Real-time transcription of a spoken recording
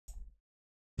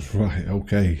Right,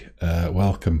 okay.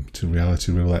 Welcome to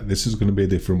Reality Roulette. This is going to be a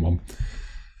different one.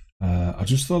 I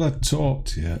just thought I'd talk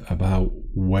to you about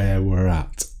where we're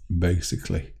at,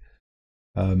 basically.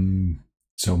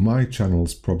 So my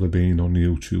channel's probably been on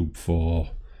YouTube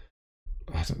for,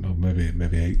 I don't know,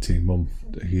 maybe 18 months,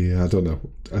 a year, I don't know.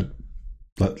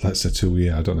 Let's say 2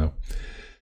 years, I don't know.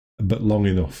 But long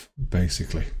enough,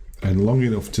 basically. And long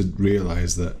enough to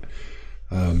realise that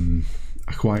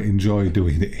I quite enjoy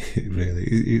doing it, really.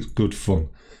 It's good fun.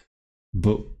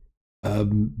 But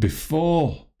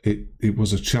before it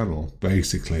was a channel,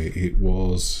 basically, it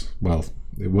was, well,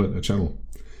 it weren't a channel.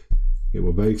 It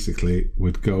was basically,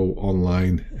 we'd go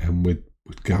online and we'd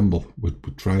gamble, we'd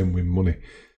try and win money.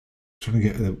 Trying to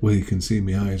get where you can see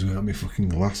my eyes without my fucking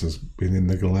glasses being in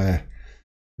the glare.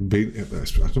 I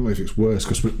don't know if it's worse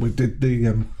because we did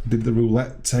the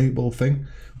roulette table thing.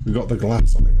 We got the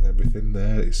glass on it and everything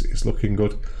there. It's looking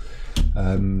good. We're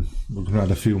going to add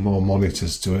a few more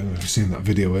monitors to it. We've seen that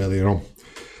video earlier on.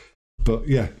 But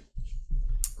yeah,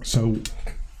 so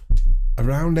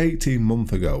around 18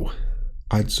 months ago,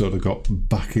 I'd sort of got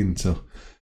back into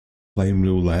playing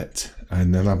roulette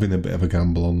and then having a bit of a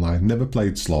gamble online. Never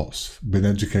played slots. Been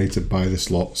educated by the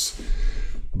slots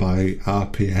by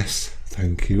RPS.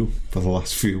 Thank you for the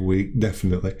last few weeks,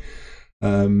 definitely.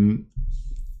 And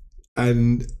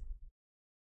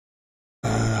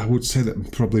I would say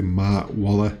that probably Mark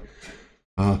Waller,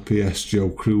 RPS, Joe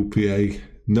Croupier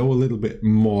know a little bit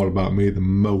more about me than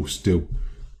most do,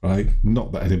 right?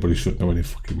 Not that anybody should know any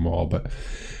fucking more, but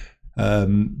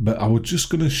I was just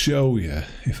going to show you,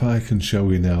 if I can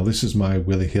show you now. This is my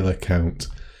Willie Hill account.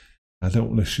 I don't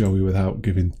want to show you without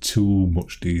giving too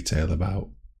much detail about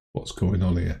what's going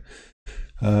on here.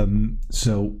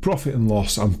 So profit and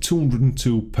loss, I'm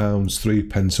 £202 3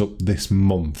 pence up this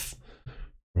month,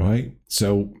 right?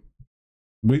 So,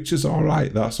 which is all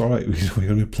right. That's all right. We're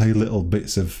going to play little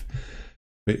bits and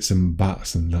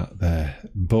bats and that there.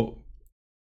 But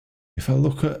if I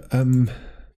look at the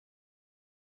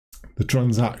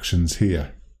transactions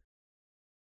here,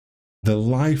 the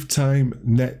lifetime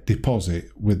net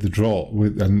deposit with the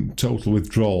and total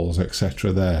withdrawals,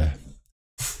 etc. there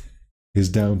is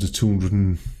down to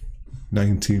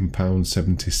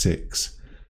 £219.76.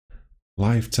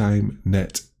 Lifetime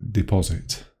net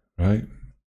deposit, right?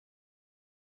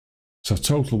 So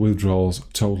total withdrawals,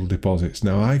 total deposits.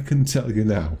 Now I can tell you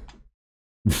now,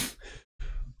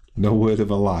 no word of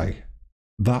a lie,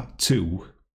 that too,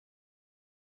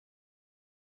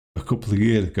 a couple of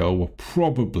years ago, were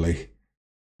probably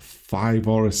 5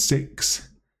 or a 6.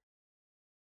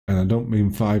 And I don't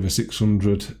mean 5 or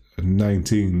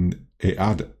 619. It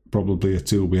had probably a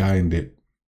 2 behind it,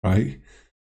 right?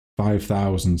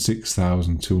 5,000,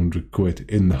 6,200 quid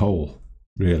in the hole,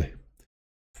 really.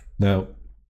 Now,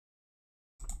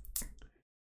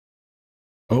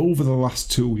 over the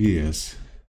last 2 years,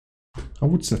 I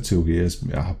would say 2 years,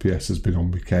 RPS has been on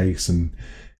my case and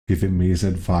giving me his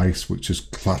advice, which is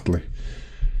gladly,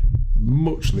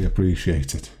 muchly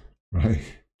appreciated, right?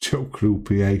 Joe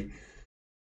Croupier.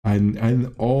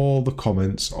 And all the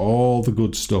comments, all the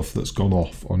good stuff that's gone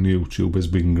off on YouTube has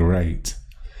been great.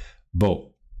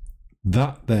 But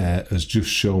that there has just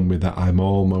shown me that I'm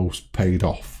almost paid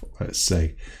off, let's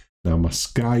say. Now my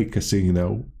Sky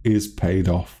Casino is paid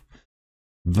off.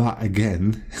 That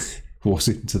again was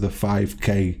into the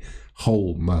 5k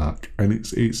hole mark, and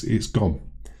it's gone.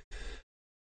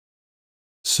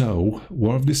 So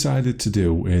what I've decided to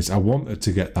do is, I wanted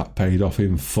to get that paid off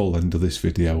in full into this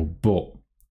video, but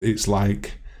it's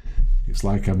like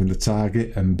having the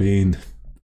target and being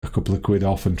a couple of quid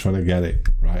off and trying to get it,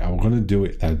 right? I'm going to do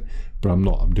it then, but I'm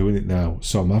not. I'm doing it now.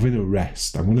 So I'm having a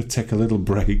rest. I'm going to take a little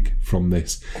break from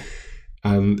this.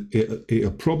 And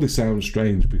it'll probably sound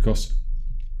strange because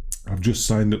I've just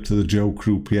signed up to the Joe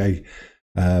Croupier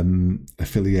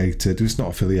affiliated. It's not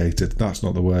affiliated. That's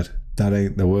not the word. That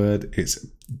ain't the word. It's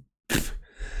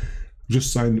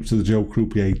just signed up to the Joe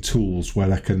Croupier tools,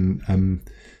 where I can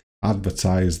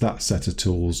advertise that set of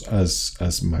tools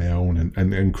as my own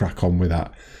and crack on with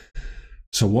that.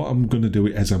 So what I'm going to do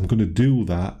is, I'm going to do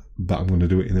that, but I'm going to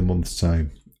do it in a month's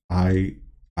time. I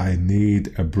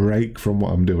need a break from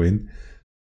what I'm doing.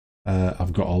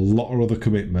 I've got a lot of other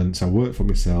commitments. I work for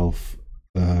myself.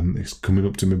 It's coming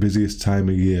up to my busiest time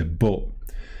of year, but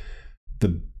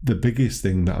the biggest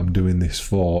thing that I'm doing this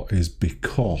for is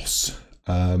because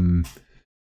some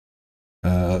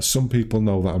people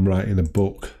know that I'm writing a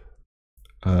book,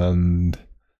 and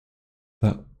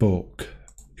that book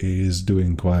is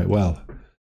doing quite well.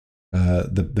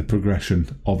 The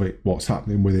progression of it, what's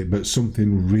happening with it, but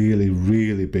something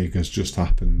really big has just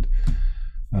happened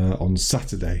on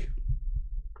Saturday.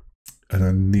 and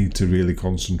I need to really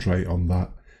concentrate on that.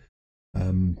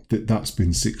 That's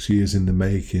been 6 years in the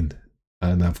making,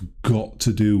 and I've got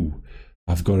to do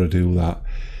that.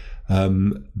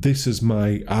 This is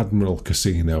my Admiral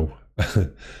Casino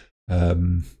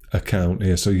account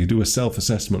here. So you do a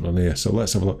self-assessment on here. So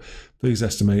let's have a look. Please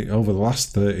estimate over the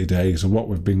last 30 days of what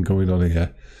we've been going on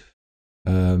here.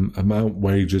 Amount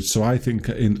wagered. So I think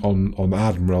on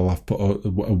Admiral I've put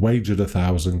a wagered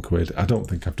 £1,000. I don't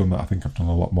think I've done that. I think I've done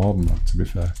a lot more than that, to be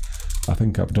fair. I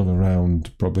think I've done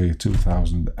around probably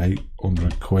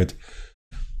 £2,800,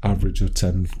 average of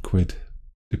 £10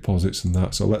 deposits and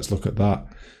that. So let's look at that.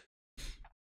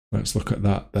 Let's look at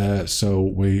that there. So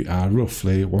we are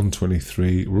roughly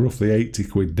 123, roughly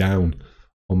 £80 down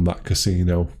on that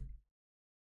casino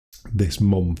this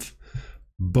month.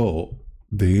 But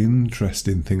the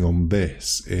interesting thing on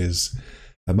this is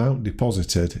amount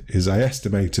deposited is, I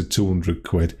estimated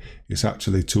 £200. It's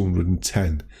actually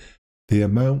 210. The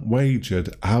amount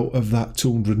wagered out of that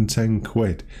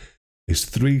 £210 is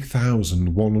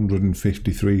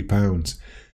 £3,153.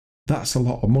 That's a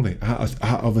lot of money.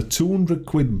 Out of a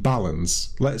 £200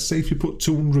 balance, let's say if you put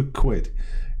 £200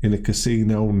 in a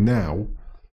casino now,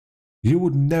 you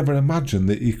would never imagine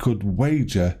that you could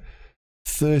wager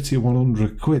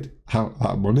 £3,100 out of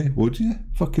that money, would you?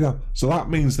 Fucking hell. So that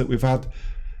means that we've had,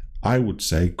 I would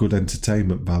say, good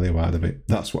entertainment value out of it.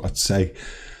 That's what I'd say.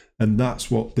 And that's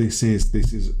what this is.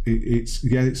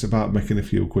 It's about making a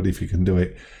few quid if you can do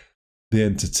it. The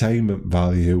entertainment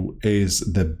value is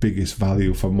the biggest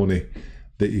value for money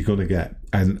that you're going to get.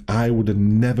 And I would have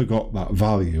never got that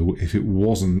value if it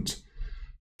wasn't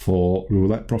for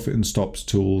Roulette Profit and Stops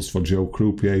tools, for Joe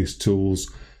Croupier's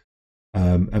tools,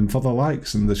 and for the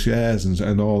likes and the shares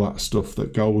and all that stuff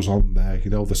that goes on there.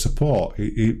 You know, the support,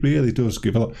 it really does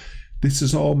give a lot. This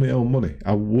is all my own money.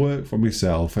 I work for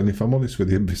myself, and if I'm honest with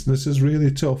you, business is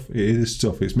really tough. It is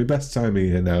tough. It's my best time of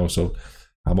year now, so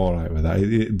I'm all right with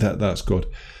that. That's good.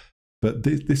 But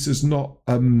this is not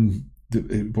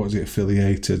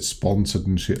affiliated, sponsored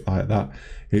and shit like that.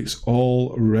 It's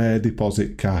all rare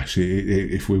deposit cash.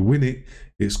 If we win it,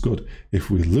 it's good.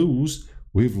 If we lose,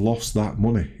 we've lost that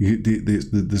money.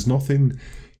 There's nothing,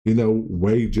 you know,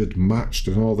 wagered, matched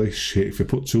and all this shit. If you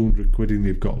put £200 in,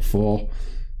 you've got 4.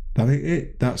 That ain't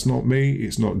it. That's not me.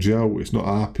 It's not Joe. It's not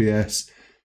RPS.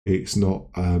 It's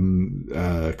not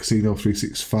Casino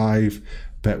 365.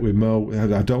 Bet with Mo.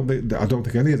 I don't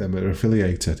think any of them are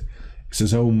affiliated. It's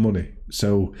his own money.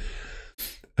 So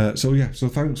yeah. So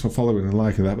thanks for following and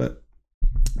liking that.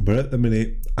 But at the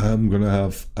minute, I'm gonna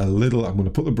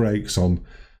put the brakes on.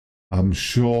 I'm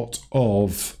short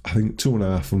of, I think,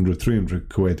 £250,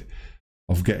 £300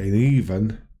 of getting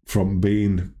even from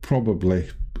being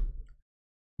probably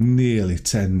nearly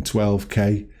 10,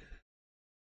 12k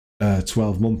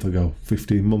 12 months ago,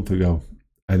 15 months ago.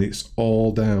 And it's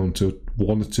all down to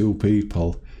 1 or 2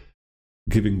 people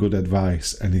giving good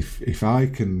advice. And if I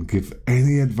can give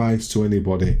any advice to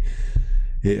anybody,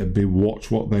 it'd be watch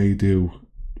what they do.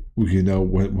 You know,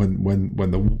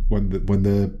 when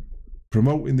they're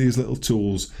promoting these little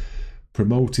tools,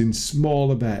 promoting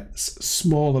smaller bets,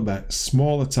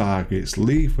 smaller targets,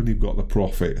 leave when you've got the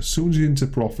profit. As soon as you're into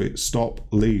profit, stop,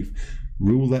 leave.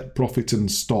 Roulette Profit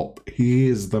and Stop. He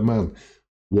is the man.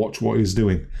 Watch what he's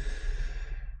doing.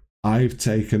 I've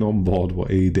taken on board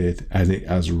what he did, and it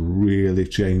has really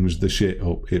changed the shit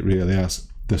up. It really has.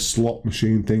 The slot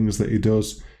machine things that he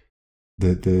does,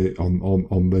 the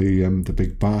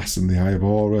big bass and the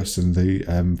Ivorus and the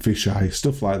fisheye,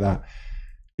 stuff like that,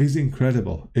 is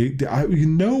incredible.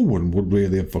 No one would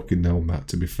really have fucking known that,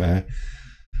 to be fair.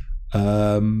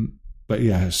 But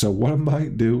yeah, so what I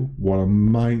might do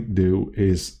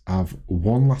is have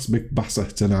one last big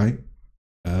basser tonight.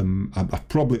 I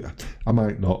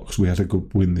might not, because we had a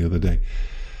good win the other day.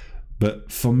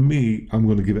 But for me, I'm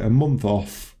going to give it a month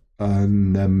off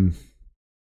and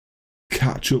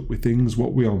catch up with things.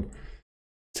 What we on?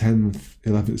 10th,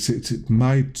 11th,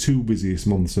 my 2 busiest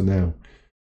months are now.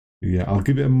 Yeah, I'll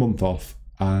give it a month off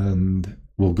and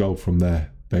we'll go from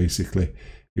there, basically.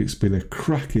 It's been a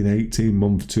cracking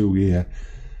 18-month, 2 year.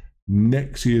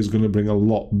 Next year's going to bring a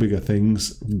lot bigger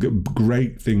things.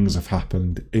 Great things have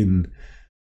happened in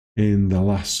the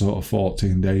last sort of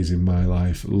 14 days in my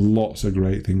life. Lots of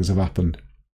great things have happened.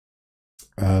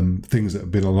 Things that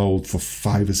have been on hold for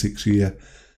 5 or 6 years.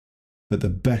 But the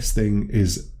best thing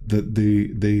is that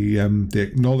the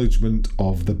acknowledgement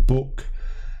of the book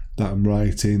that I'm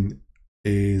writing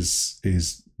is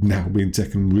now being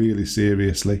taken really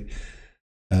seriously.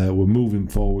 We're moving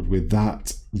forward with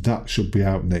that. That should be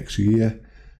out next year.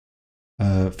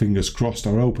 Fingers crossed.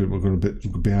 I'm hoping we're going to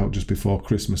be out just before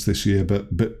Christmas this year.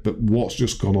 But what's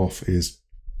just gone off is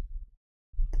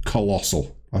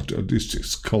colossal. It's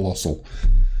just colossal.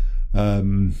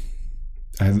 And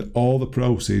all the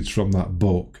proceeds from that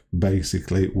book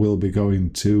basically will be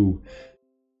going to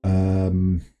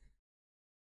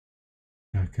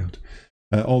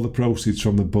all the proceeds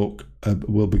from the book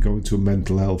will be going to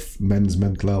men's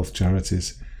mental health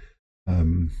charities.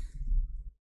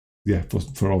 Yeah,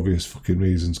 for obvious fucking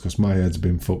reasons, because my head's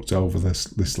been fucked over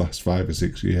this last 5 or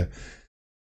 6 years.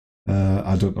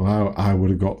 I don't know how I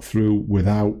would have got through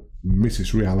without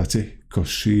Mrs. Reality, because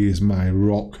she is my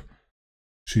rock.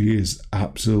 She is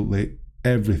absolutely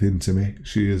everything to me.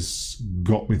 She has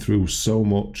got me through so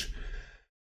much.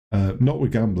 Not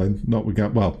with gambling,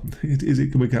 well,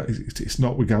 it's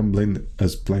not with gambling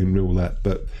as playing roulette,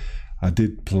 but I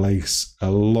did place a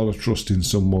lot of trust in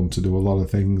someone to do a lot of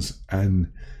things,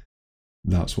 and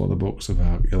that's what the book's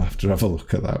about. You'll have to have a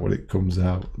look at that when it comes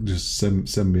out. Just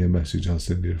send me a message, I'll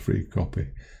send you a free copy.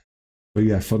 But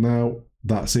yeah, for now,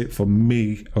 that's it for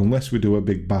me. Unless we do a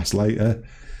big bass later,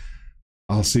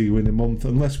 I'll see you in a month.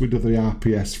 Unless we do the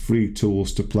RPS free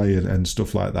tools to play and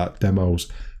stuff like that, demos.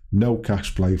 No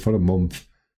cash play for a month.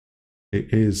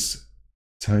 It is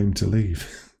time to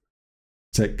leave.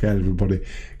 Take care, everybody.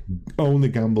 Only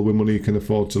gamble with money you can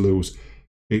afford to lose.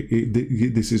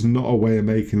 This is not a way of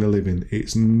making a living.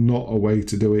 It's not a way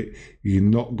to do it. You're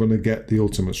not going to get the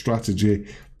ultimate strategy,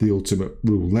 the ultimate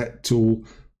roulette tool.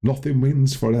 Nothing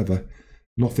wins forever.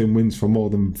 Nothing wins for more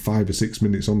than 5 or 6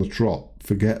 minutes on the trot.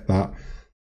 Forget that.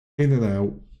 In and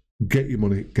out. Get your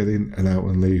money, get in and out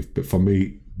and leave. But for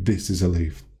me, this is a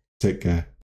leave. Take care.